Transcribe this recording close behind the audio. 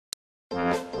So,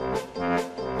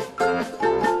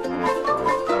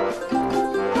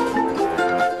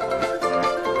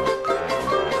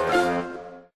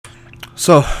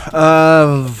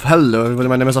 hello everybody,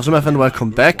 my name is Aftermath and welcome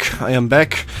back. I am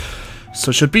back.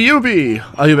 So should be you be.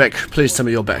 Are you back? Please tell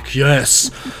me you're back.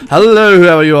 Yes. Hello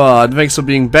whoever you are, and thanks for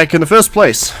being back in the first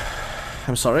place.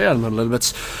 I'm sorry, I'm a little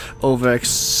bit over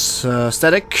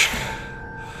ecstatic.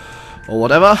 Or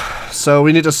whatever. So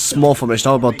we need a small formation.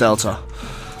 How about Delta?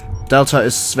 Delta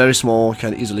is very small,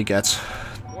 can easily get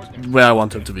where I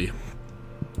want him to be.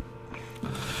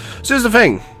 So here's the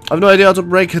thing. I have no idea how to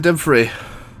break them free.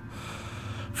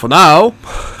 For now,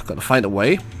 gotta find a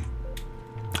way.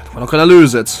 We're not gonna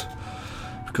lose it.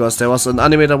 Because there was an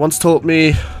anime that once told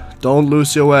me, don't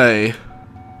lose your way.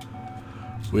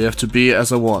 We have to be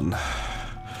as a one.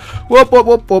 Whoop, whoop,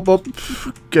 whoop, whoop, whoop.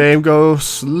 Game goes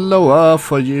slower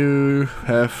for you.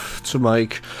 Have to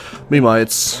make me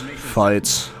mites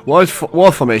fight. Wall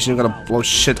formation, you're gonna blow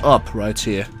shit up right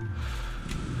here.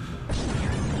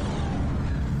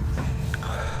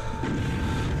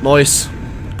 Noise.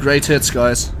 Great hits,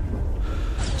 guys.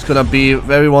 It's gonna be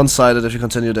very one-sided if you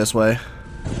continue this way.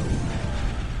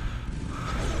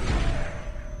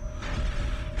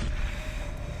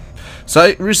 So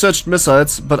I researched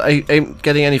missiles, but I ain't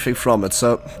getting anything from it,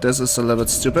 so this is a little bit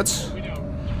stupid.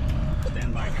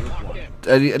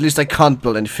 At least I can't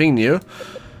build anything new.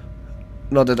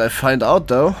 Not that I find out,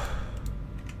 though.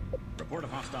 Report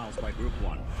of hostiles by Group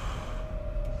 1.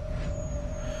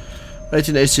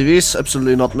 18 ACVs,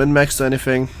 absolutely not min-maxed or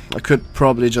anything. I could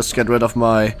probably just get rid of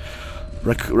my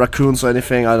raccoons or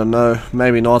anything, I don't know.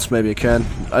 Maybe not, maybe I can.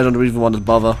 I don't even want to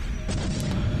bother.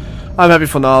 I'm happy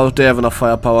for now, they have enough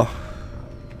firepower.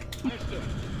 Understood.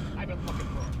 I've been looking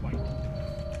for a fight.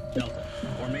 Delta,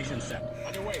 formation set.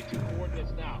 Underway to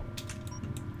coordinates now.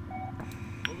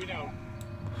 Moving out.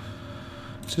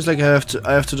 Seems like I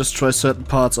have to destroy certain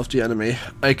parts of the enemy,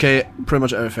 aka pretty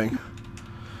much everything.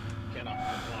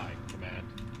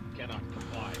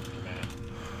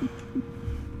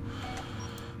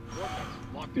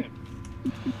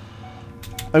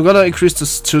 I'm gonna increase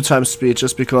this 2x speed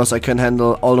just because I can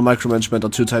handle all the micromanagement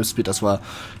on 2x speed as well.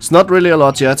 It's not really a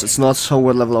lot yet, it's not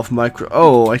Homeworld level of micro.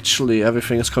 Oh, actually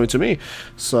everything is coming to me,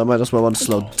 so I might as well want to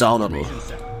slow down a little.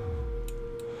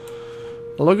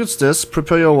 Look at this,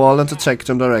 prepare your wall and attack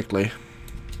them directly.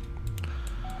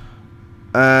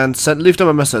 And leave them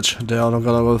a message. They are not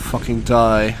gonna fucking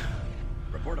die.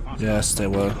 Yes, they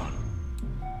will.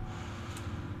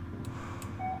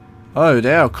 Oh,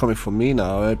 they are coming for me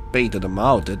now. I baited them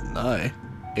out, didn't I?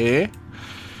 Eh?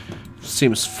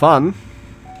 Seems fun.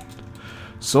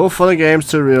 So fun a game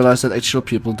to realize that actual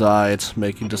people died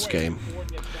making this game.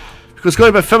 Because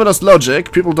going by feminist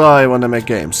logic, people die when they make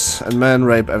games. And men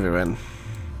rape everyone.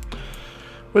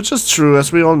 Which is true,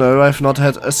 as we all know. I've not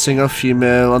had a single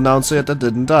female announcer yet that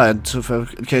didn't die. And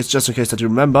just in case that you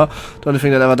remember, the only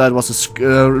thing that ever died was a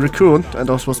raccoon, and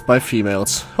that was by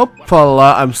females.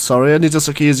 Hoppala, I'm sorry, I need this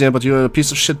easier, but you're a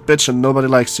piece of shit bitch and nobody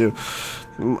likes you.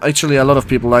 Actually, a lot of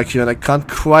people like you, and I can't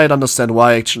quite understand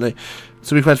why, actually.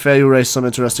 To be quite fair, you raise some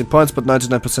interesting points, but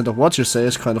 99% of what you say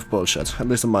is kind of bullshit. At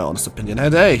least in my honest opinion.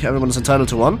 And hey, everyone is entitled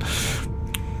to one.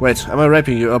 Wait, am I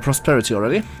raping you? Prosperity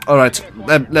already? Alright,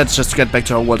 let's just get back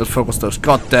to our world and focus those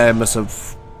goddamn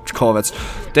massive corvettes.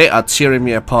 They are tearing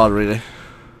me apart, really.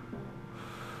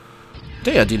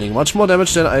 They are dealing much more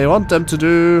damage than I want them to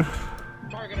do.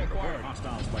 Target acquired.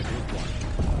 Hostiles by Group 1.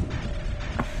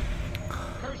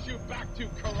 Curse you back to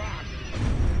Karak.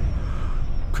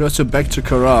 Curse you back to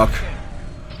Karak.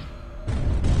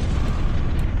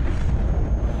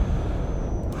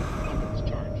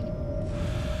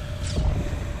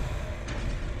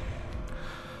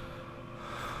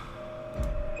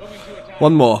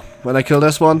 One more. When I kill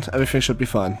this one, everything should be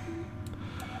fine.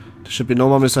 There should be no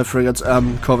more missile frigates,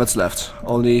 corvettes left.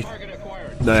 Only...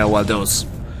 no, yeah, well, those.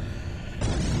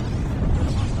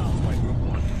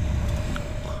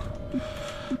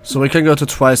 So we can go to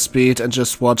twice speed and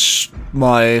just watch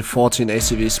my 14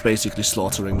 ACVs basically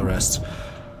slaughtering the rest.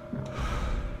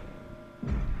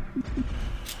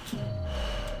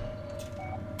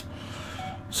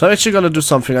 So I'm actually gonna do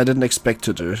something I didn't expect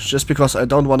to do, just because I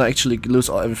don't want to actually lose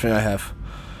everything I have.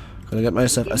 Gonna get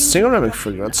myself a single ramming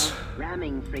frigate.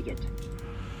 Ramming frigate.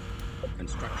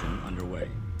 Construction underway.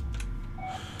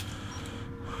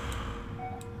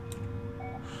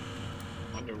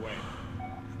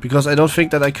 Because I don't think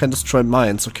that I can destroy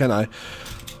mines, or can I?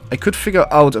 I could figure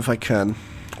out if I can.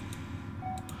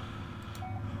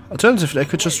 Alternatively, I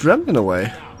could just ram in a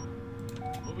way.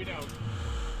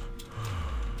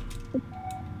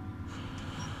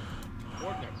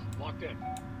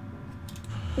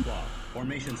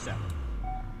 Formation set.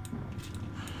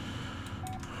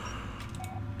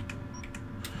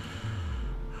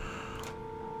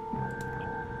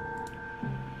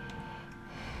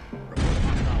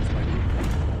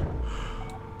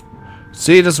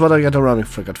 See, this is what I get a running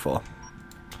frigate for.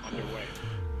 Underway.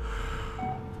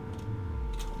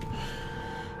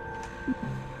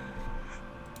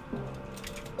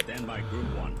 Stand by Group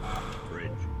 1.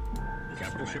 Bridge.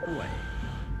 Capital ship away.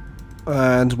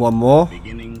 And one more.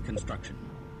 Beginning construction.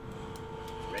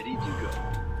 Ready to go.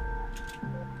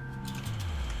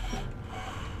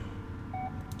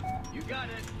 You got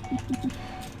it.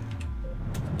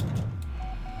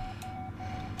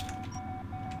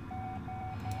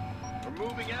 We're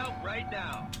moving out right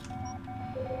now.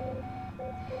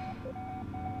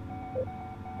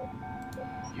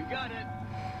 You got it.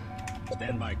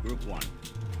 Stand by Group 1.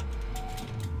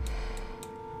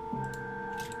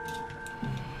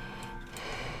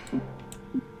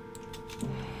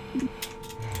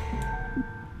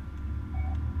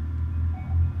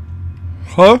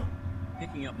 Huh?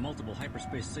 Picking up multiple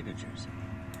hyperspace signatures.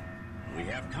 We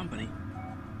have company.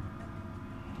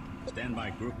 Stand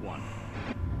by Group 1.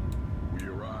 We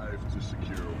arrived to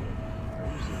secure them.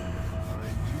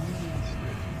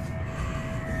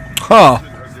 Huh.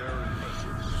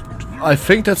 I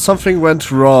think that something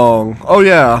went wrong. Oh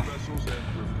yeah.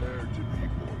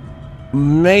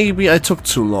 Maybe I took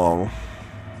too long.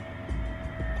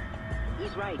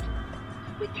 He's right.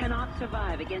 We cannot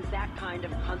survive against that kind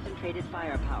of concentrated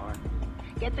firepower.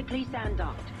 Get the Cleesan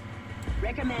docked.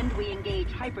 Recommend we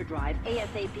engage hyperdrive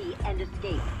ASAP and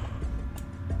escape.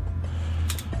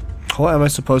 How am I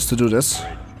supposed to do this?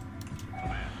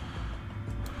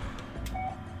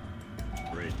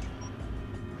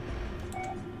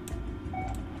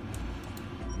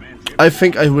 I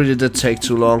think I really did take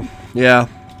too long. Yeah.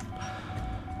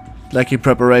 Lucky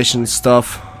preparation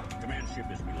stuff. Command ship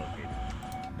is relocated.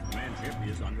 Command ship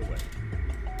is underway.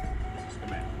 This is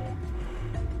command.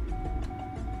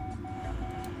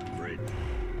 Bridge.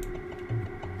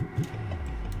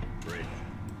 Bridge.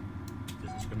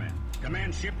 This is command.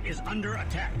 Command ship is under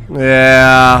attack.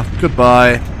 Yeah.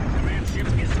 Goodbye. Command ship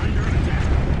is under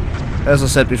attack. As I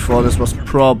said before, this was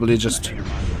probably just...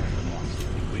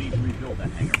 We need to rebuild that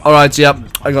hangar. Alright, yeah.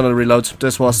 I'm gonna reload.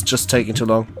 This was just taking too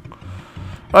long.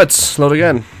 Alright, load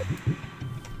again.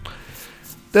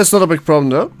 That's not a big problem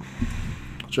though.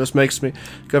 Just makes me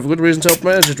have a good reason to open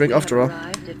my energy drink after all.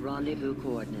 Arrived at rendezvous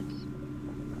coordinates.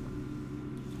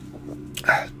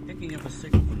 Picking up a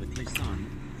signal from the Cleesan.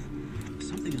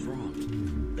 Something is wrong.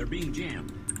 They're being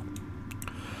jammed.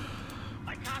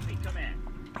 I copy, command.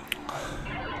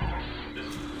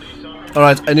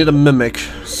 Alright, I need a mimic,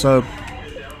 so...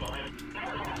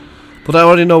 But I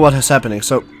already know what is happening,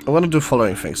 so I'm gonna do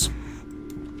following things.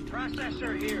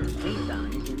 Processor here. Cleesan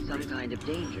is in some kind of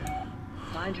danger.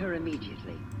 Find her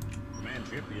immediately. Command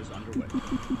ship is underway.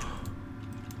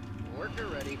 Worker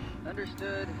ready.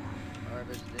 Understood.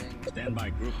 Harvesting. Stand by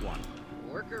Group 1.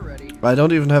 Worker ready. I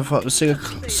don't even have a single...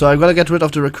 So I'm gonna get rid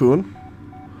of the raccoon.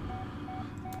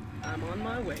 I'm on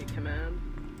my way, command.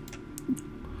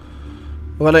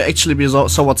 I'm gonna actually be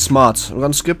somewhat smart. I'm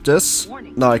gonna skip this.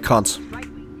 No, I can't. Right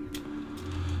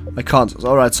wing. I can't.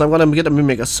 Alright, so I'm gonna get a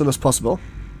mimic as soon as possible.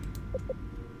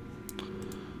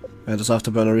 And it's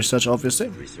afterburner research, obviously.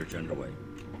 Research underway.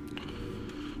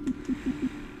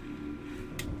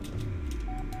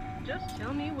 Just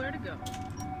tell me where to go.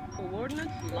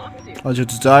 Coordinates locked in. I'll to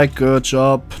die. Good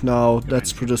job. Now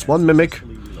let's produce one mimic.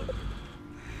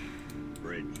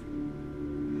 Bridge.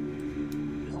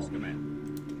 This is command.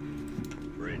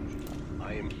 Bridge.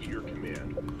 I am here,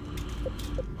 command.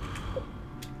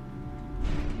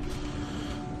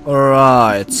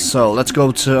 Alright, so let's go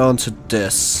on to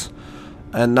this.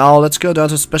 And now let's go down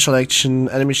to special action,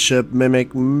 enemy ship,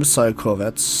 mimic, missile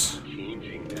corvettes.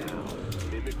 Changing now.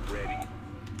 Mimic ready.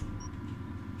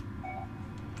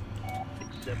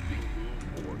 Accepting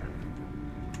move order.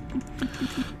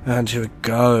 And here we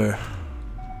go.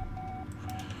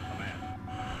 Command.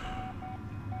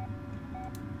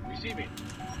 Receiving.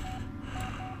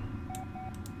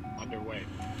 Underway.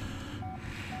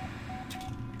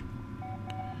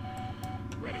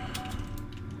 Ready.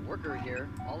 Worker here.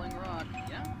 Hauling rock.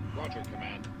 Yeah. Roger,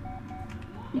 command.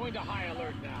 Going to high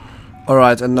alert now.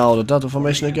 Alright, and now the data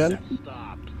formation again.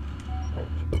 Stopped.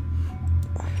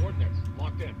 Coordinates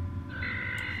locked in.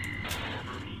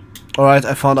 Alright,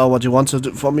 I found out what you want to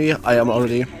do for me. I have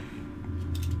already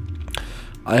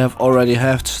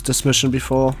had this mission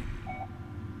before.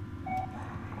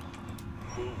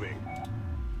 Moving.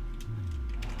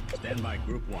 Stand by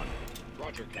Group 1.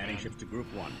 Roger, Adding command. ships to Group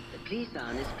 1. The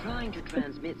Cleesan is trying to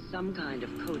transmit some kind of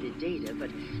coded data, but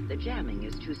the jamming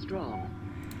is too strong.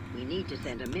 We need to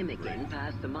send a mimic in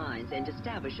past the mines and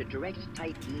establish a direct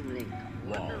tight beam link.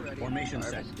 Wall. Formation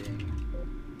set.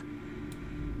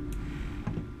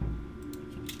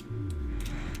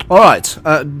 Alright,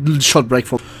 short break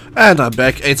for... And I'm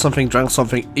back, ate something, drank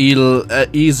something,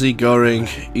 easy going,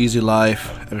 easy life,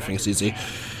 everything's easy.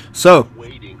 So,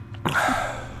 Waiting.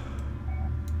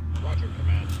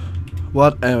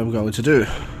 what am I going to do?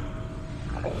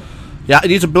 Yeah, I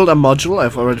need to build a module,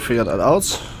 I've already figured that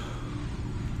out.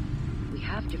 We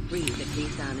have to free the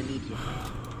Klisan immediately.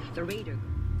 The raider.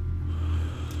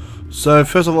 So,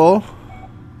 first of all,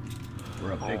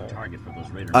 We're a big target for those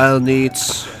raiders. I'll need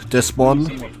this one.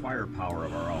 See what firepower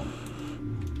of our own.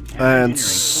 And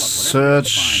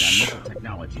search...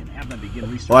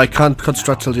 Oh, I can't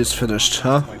construct till he's finished,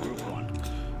 huh?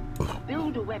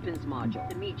 Build a weapons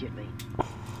module immediately.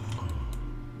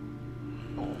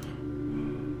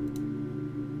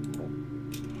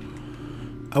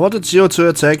 I wanted you to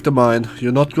attack the mine.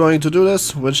 You're not going to do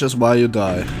this, which is why you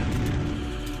die.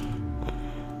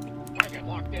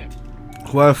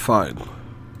 Well, fine.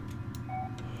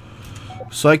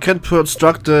 So I can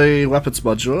construct the weapons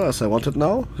module as I want it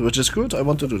now, which is good. I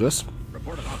want to do this.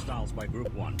 Report of hostiles by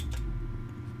Group 1.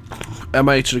 Am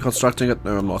I actually constructing it?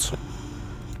 No, I'm not.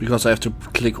 Because I have to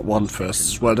click one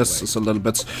first. Well, this is a little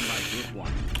bit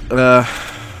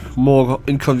more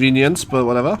inconvenient, but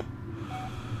whatever.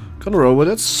 Gonna roll with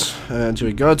it. And here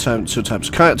we go. Time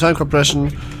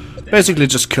compression. Basically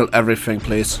just kill everything,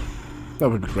 please. That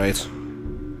would be great.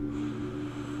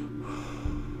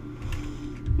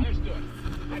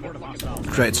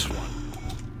 Great.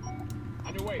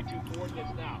 Underway, 2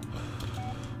 coordinates now.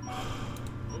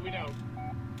 Moving out.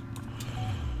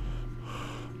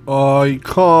 Oh,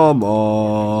 come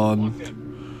on.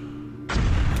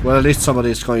 Well, at least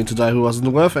somebody is going to die who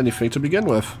wasn't worth anything to begin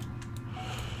with.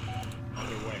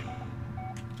 Underway.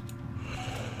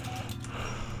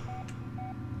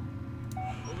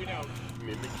 Moving out.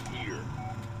 Mimic here.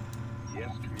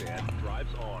 Yes, command.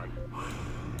 Drives on.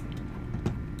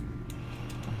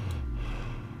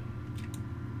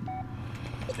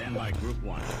 Stand by Group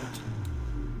 1.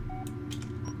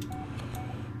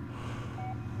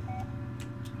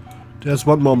 There's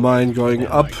one more mine going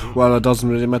up. Well, it doesn't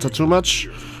really matter too much.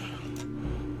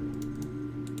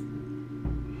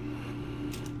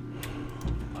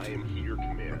 I am here,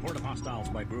 command. Report of hostiles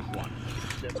by Group 1.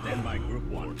 Stand by Group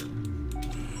 1.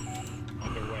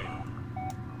 Underway.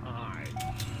 Aye.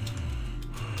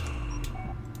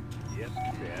 Yes,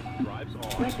 command. Drives on.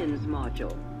 Weapons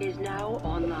module is now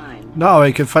online. Now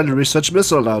I can finally research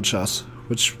missile launchers,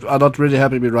 which are not really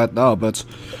helping me right now, but see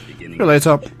you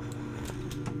later.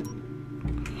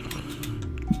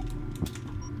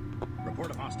 Report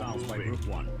of hostiles by Group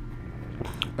 1.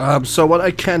 So what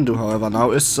I can do, however,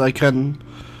 now is I can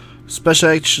special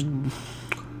action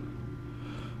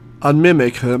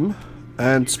unmimic him,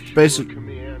 and basically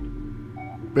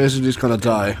he's gonna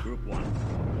die. Group 1.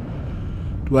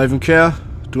 Do I even care?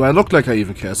 Do I look like I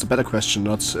even care? It's a better question,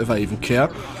 not if I even care.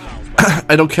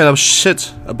 I don't care a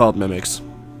shit about mimics.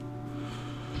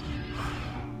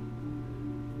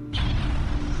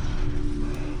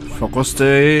 Focus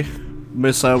the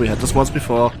missile, we had this once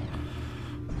before.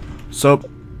 So,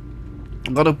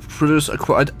 I'm gonna produce a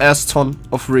quite ass ton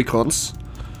of recons.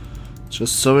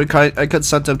 Just so I can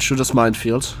send them through this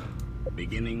minefield.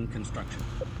 Beginning construction.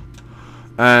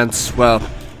 And, well,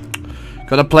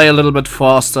 gonna play a little bit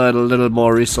faster and a little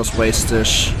more resource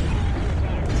waste-ish. Target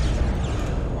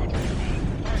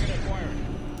acquired.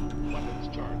 Weapons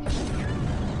charged.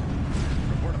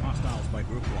 Report of hostiles by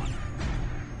Group 1.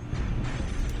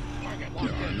 Target There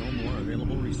locked are in. no more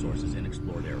available resources in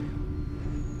explored area.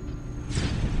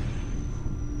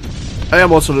 I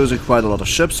am also losing quite a lot of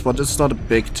ships, but it's not a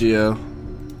big deal.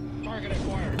 Target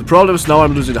acquired. The problem is now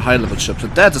I'm losing the high-level ships,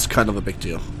 and that is kind of a big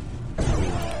deal.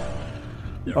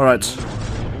 There Alright. are no more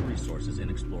available resources in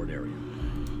explored area.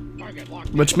 Target locked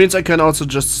in. Which means I can also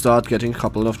just start getting a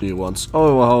couple of new ones.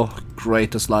 Oh, wow,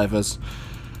 great this life is.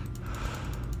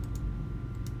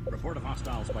 Report of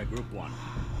hostiles by Group 1.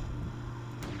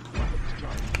 Weapons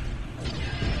charged.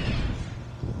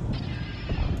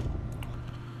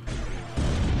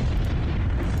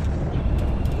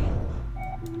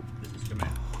 This is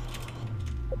command.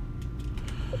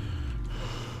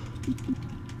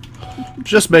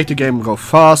 Just make the game go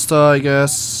faster, I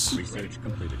guess. Research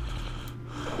completed.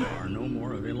 There are no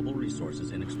more available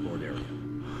resources in explored area.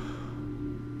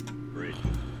 Great.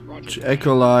 Roger.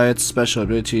 Acolytes, special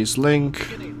abilities, link.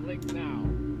 Beginning link now.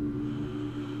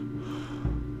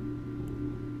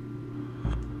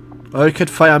 Oh, you can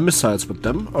fire missiles with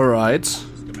them. Alright. This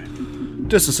is command.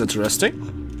 This is interesting.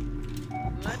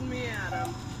 Let me at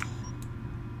him.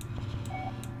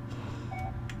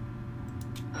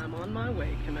 On my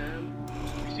way, Command.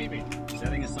 Receiving.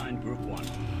 Setting assigned Group 1.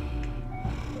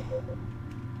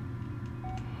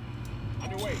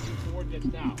 Underway. 2 coordinates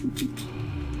now.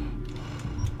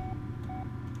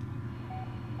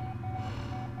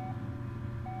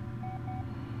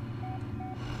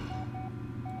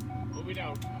 Moving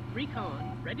out.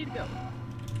 Recon, ready to go.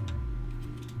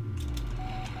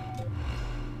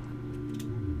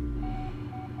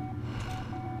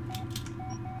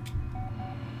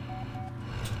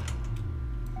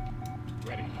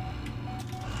 Ready.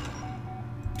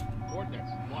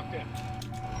 Coordinates locked in.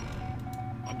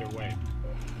 Underway.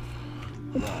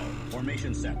 Wall.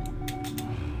 Formation set.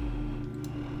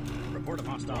 Report of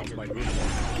hostiles by Group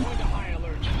 1. Going to high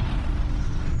alert.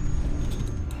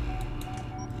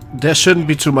 There shouldn't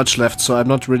be too much left, so I'm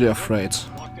not really afraid.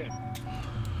 Locked in.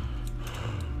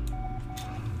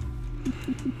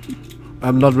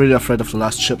 I'm not really afraid of the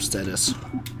last ships, that is.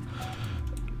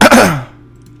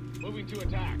 Moving to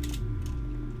attack.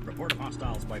 Report of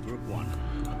hostiles by Group 1.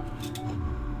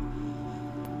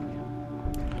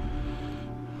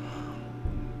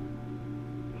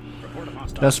 Report of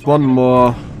hostiles. There's one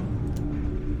more.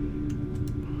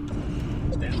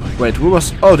 Stand by. Wait, who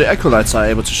was... Oh, the acolytes are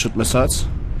able to shoot missiles.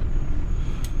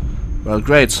 Well,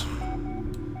 great.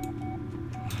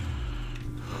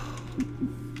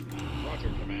 Roger,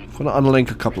 Command. Gonna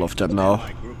unlink a couple of them now.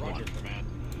 By Group 1. Roger, Command.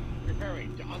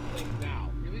 Preparing to unlink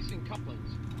now. Releasing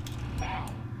couplings.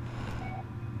 Now.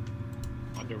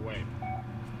 Underway.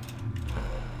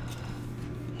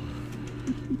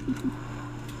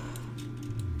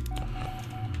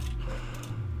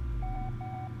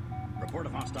 Report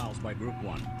of hostiles by Group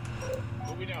 1.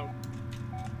 Moving out.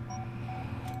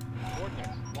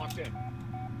 Coordinates locked in.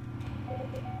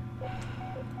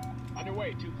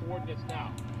 Underway. 2 coordinates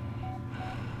now.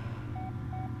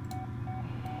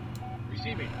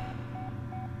 Receiving.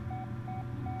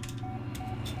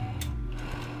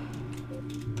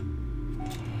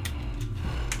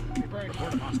 Preparing.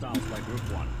 Report of hostiles by Group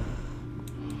 1.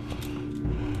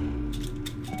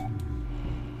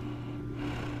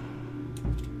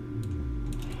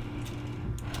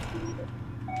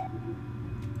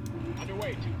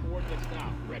 Underway. 2 coordinates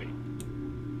now. Ready.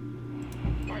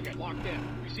 Target locked in.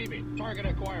 Receiving. Target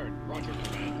acquired. Roger,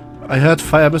 Command. I heard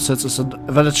fire missiles is a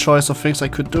valid choice of things I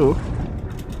could do.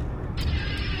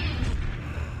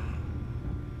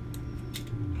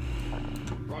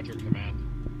 Roger, Command.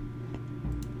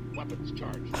 Weapons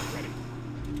charged. Ready.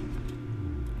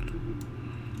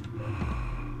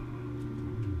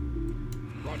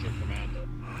 Roger, Command.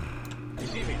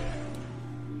 Receiving.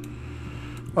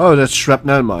 Oh, that's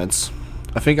shrapnel mines.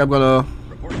 I think I'm gonna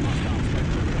Report of hostiles by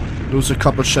Group 1. lose a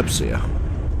couple ships here.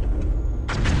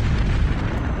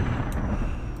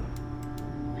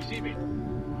 Receiving.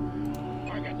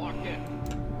 Target locked in.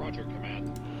 Roger,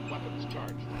 Command. Weapons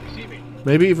charged. Receiving.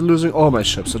 Maybe even losing all my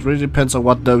ships. It really depends on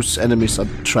what those enemies are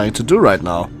trying to do right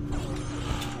now.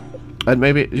 And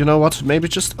maybe, you know what? Maybe,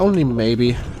 just only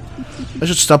maybe, I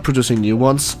should stop producing new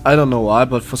ones. I don't know why,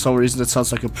 but for some reason it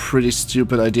sounds like a pretty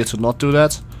stupid idea to not do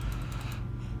that.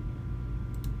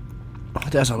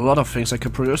 There's a lot of things I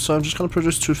can produce, so I'm just gonna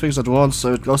produce 2 things at once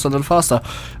so it goes a little faster.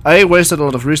 I wasted a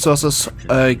lot of resources.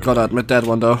 I gotta admit that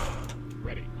one though.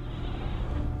 Ready.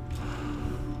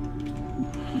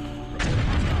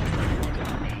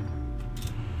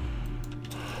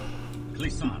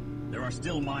 Clisson, there are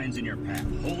still mines in your path.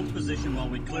 Hold position while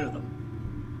we clear them.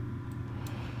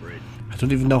 Bridge. I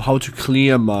don't even know how to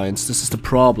clear mines. This is the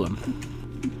problem.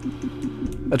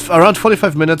 At around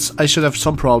 45 minutes, I should have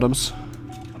some problems.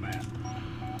 Command.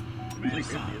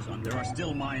 Clisson, there are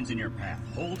still mines in your path.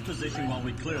 Hold position while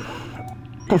we clear them.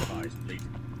 Be advised, fleet.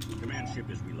 Command ship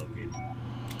is relocated.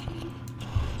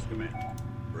 This is command.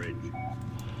 Bridge.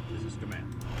 This is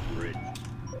command. Bridge.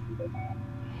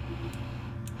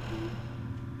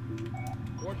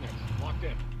 Coordinates locked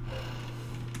in.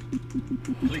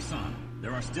 Clisson,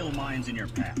 there are still mines in your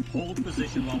path. Hold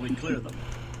position while we clear them.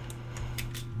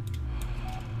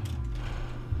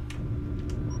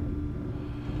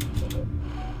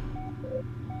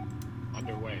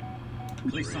 Underway.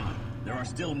 Clisson, there are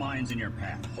still mines in your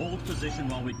path. Hold position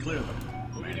while we clear them.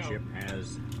 Moving Command out. ship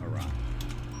has arrived.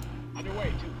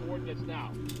 Underway. 2 coordinates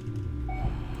now.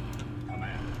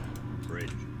 Command.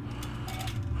 Bridge.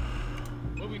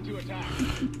 Moving to attack.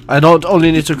 I don't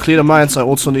only need to clear the mines, I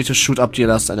also need to shoot up the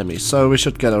last enemy. So we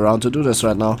should get around to do this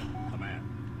right now. Command.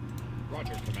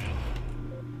 Roger, Command.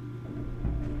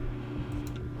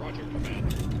 Roger,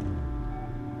 Command.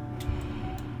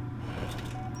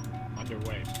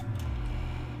 Underway.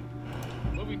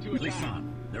 Moving to attack.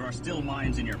 Clisson, there are still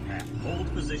mines in your path.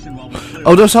 Hold position. position while we clear.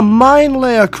 Oh, those are mine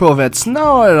layer corvettes.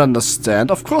 Now I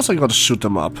understand. Of course I gotta shoot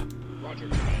them up. Roger,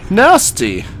 command.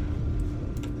 Nasty.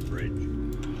 Bridge.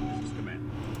 This is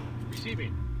command.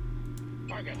 Receiving.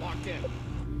 Target locked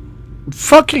in.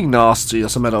 Fucking nasty,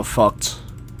 as a matter of fact.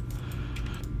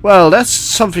 Well, that's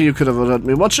something you could have let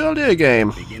me watch earlier,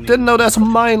 game. Didn't know there's a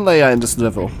mine layer in this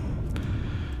level.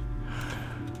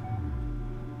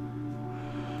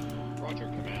 Roger,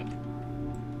 command.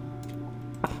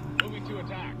 Moving to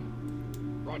attack.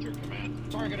 Roger,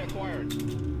 command. Target acquired.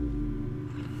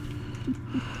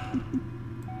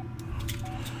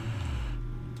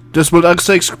 This will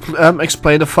also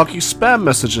explain the fucking spam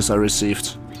messages I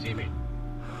received. Receiving.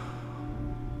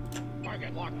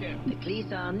 Target locked in. The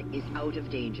Cleason is out of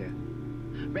danger.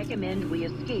 Recommend we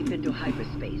escape into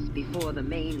hyperspace before the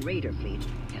main raider fleet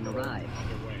can arrive.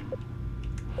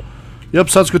 Underway. Yep,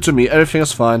 sounds good to me. Everything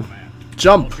is fine. All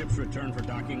Jump! ships return for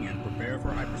docking and prepare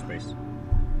for hyperspace.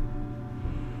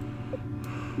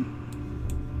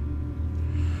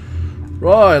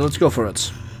 Right, let's go for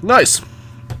it. Nice!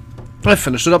 I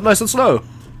finished it up nice and slow.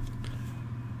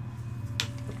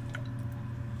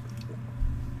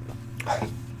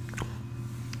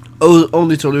 Oh,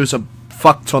 only to lose a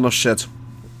fuck ton of shit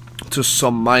to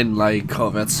some mine-like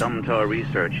corvettes. Sumter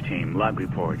Research Team, log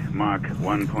report, Mark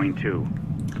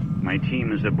 1.2. My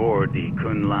team is aboard the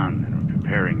Kun Lan and are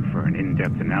preparing for an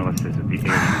in-depth analysis of the alien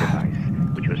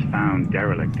device, which was found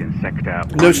derelict in Sector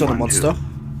No, it's not a 112. monster.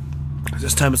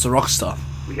 This time it's a rock star.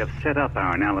 We have set up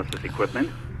our analysis equipment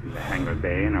in the hangar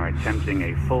bay and are attempting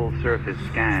a full-surface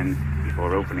scan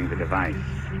before opening the device,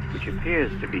 which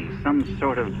appears to be some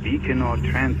sort of beacon or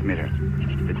transmitter.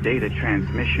 The data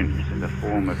transmission is in the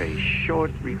form of a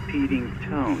short, repeating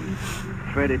tone,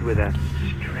 threaded with a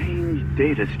strange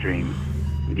data stream.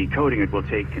 Decoding it will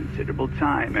take considerable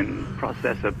time and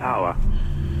processor power.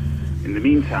 In the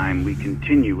meantime, we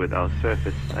continue with our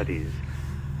surface studies.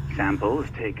 Samples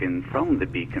taken from the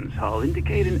beacon's hull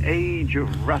indicate an age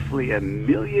of roughly 1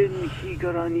 million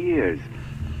Higaran years.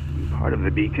 Part of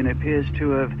the beacon appears to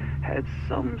have had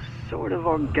some sort of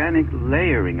organic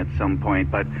layering at some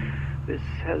point, but this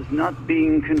has not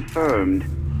been confirmed.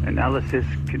 Analysis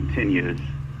continues.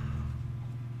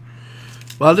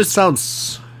 Well, this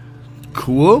sounds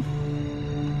cool.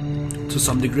 To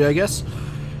some degree, I guess.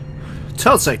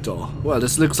 Tell sector. Well,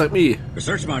 this looks like me.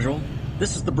 Research module,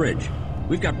 this is the bridge.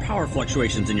 We've got power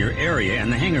fluctuations in your area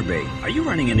and the hangar bay. Are you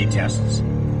running any tests?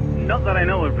 Not that I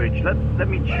know of, Bridge. Let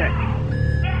me check.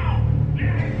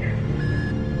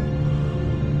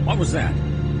 What was that?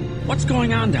 What's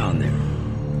going on down there?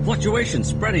 Fluctuations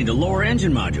spreading to lower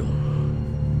engine module.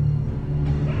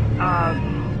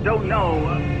 Don't know.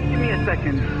 Give me a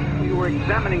second. We were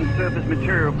examining surface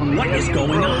material from the What is alien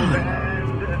going probe, on?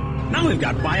 and, Now we've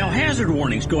got biohazard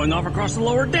warnings going off across the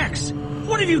lower decks.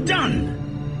 What have you done?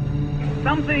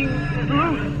 something is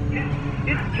loose.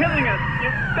 It's killing us.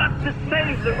 You've got to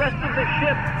save the rest of the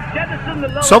ship. Jettison the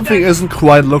lower Something deck. isn't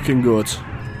quite looking good.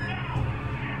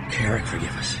 Carrick, forgive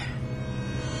us.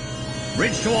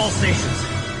 Bridge to all stations.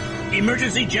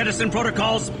 Emergency jettison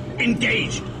protocols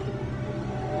engaged.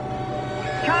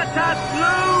 Cut us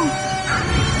loose!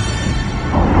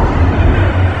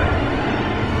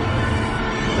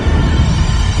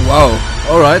 Wow,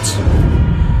 alright.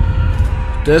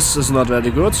 This is not very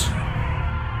good.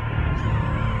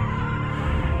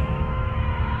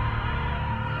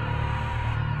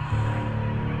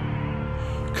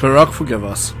 Karok, forgive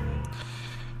us.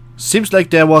 Seems like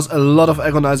there was a lot of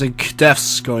agonizing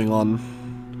deaths going on.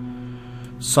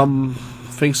 Some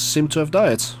things seem to have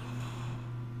died.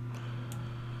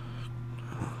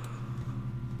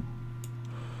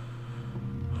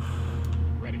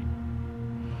 Ready.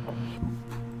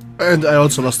 And I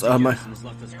also lost my... Jettison's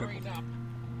left us crippled.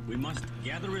 We must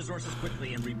gather resources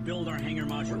quickly and rebuild our hangar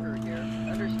module.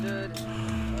 Understood.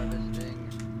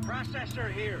 Harvesting.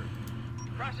 Processor here.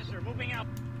 Processor moving out.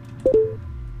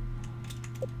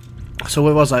 So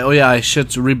where was I? Oh yeah, I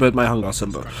should rebuild my hunger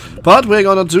symbol. But we're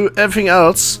gonna do everything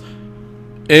else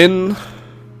in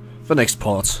the next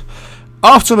part.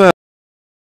 Aftermath!